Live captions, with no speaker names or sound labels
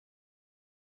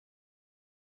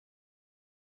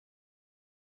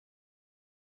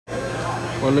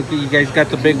Well, look, you guys got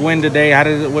the big win today.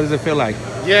 What does it feel like?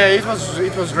 Yeah, it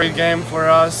was a great game for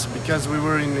us because we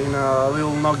were in a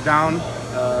little knockdown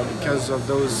because of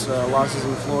those losses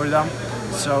in Florida.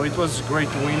 So it was a great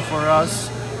win for us,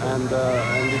 and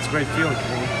it's a great feeling.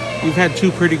 You've had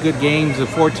two pretty good games,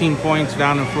 14 points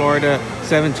down in Florida,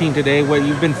 17 today. What,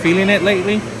 you've been feeling it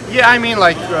lately? Yeah, I mean,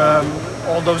 like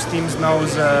all those teams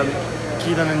knows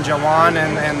Keaton and Jawan,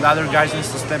 and the other guys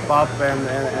needs to step up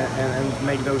and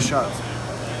make those shots.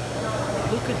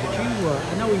 Luka, did you?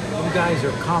 I know you guys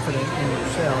are confident in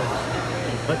yourselves,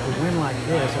 but to win like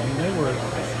this, I mean, they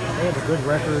have a good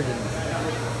record and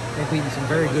they've beaten some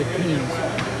very good teams.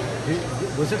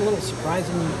 Was it a little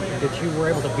surprising that you were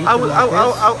able to beat them like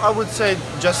this? I would say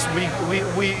just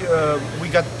we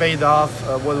got paid off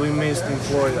what we missed in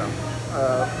Florida.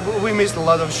 We missed a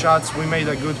lot of shots. We made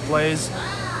a good plays,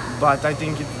 but I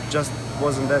think it just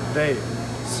wasn't that day.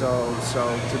 So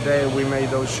today we made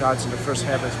those shots in the first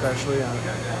half, especially. And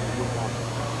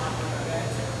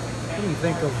what do you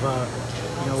think of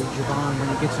Javon when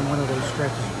he gets in one of those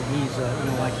stretches where he's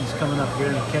like he's coming up here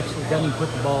and doesn't he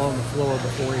put the ball on the floor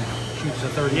before he shoots a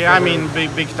 30? Yeah, I mean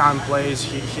big time plays.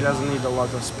 He doesn't need a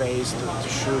lot of space to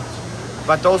shoot,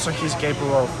 but also he's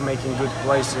capable of making good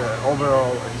plays.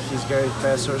 Overall, he's very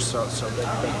passer, so that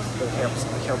helps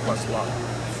us a lot.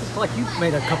 It's like you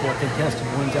made a couple of contested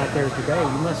ones out there today.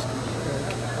 You must.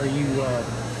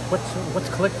 What's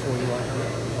clicked for you like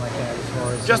that as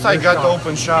far as just I got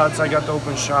open shots, and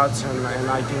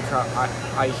I think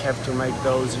I have to make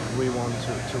those if we want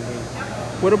to win.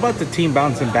 What about the team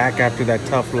bouncing back after that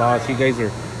tough loss? You guys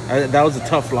are that was a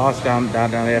tough loss down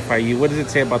at FIU. What does it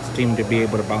say about the team to be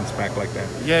able to bounce back like that?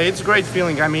 Yeah, it's a great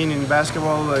feeling. I mean, in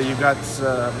basketball, you got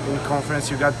in conference,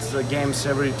 you got games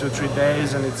every 2-3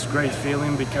 days, and it's a great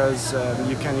feeling because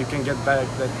you can get back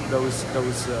those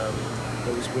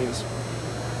wins.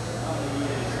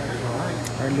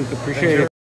 All right, Luka, appreciate it.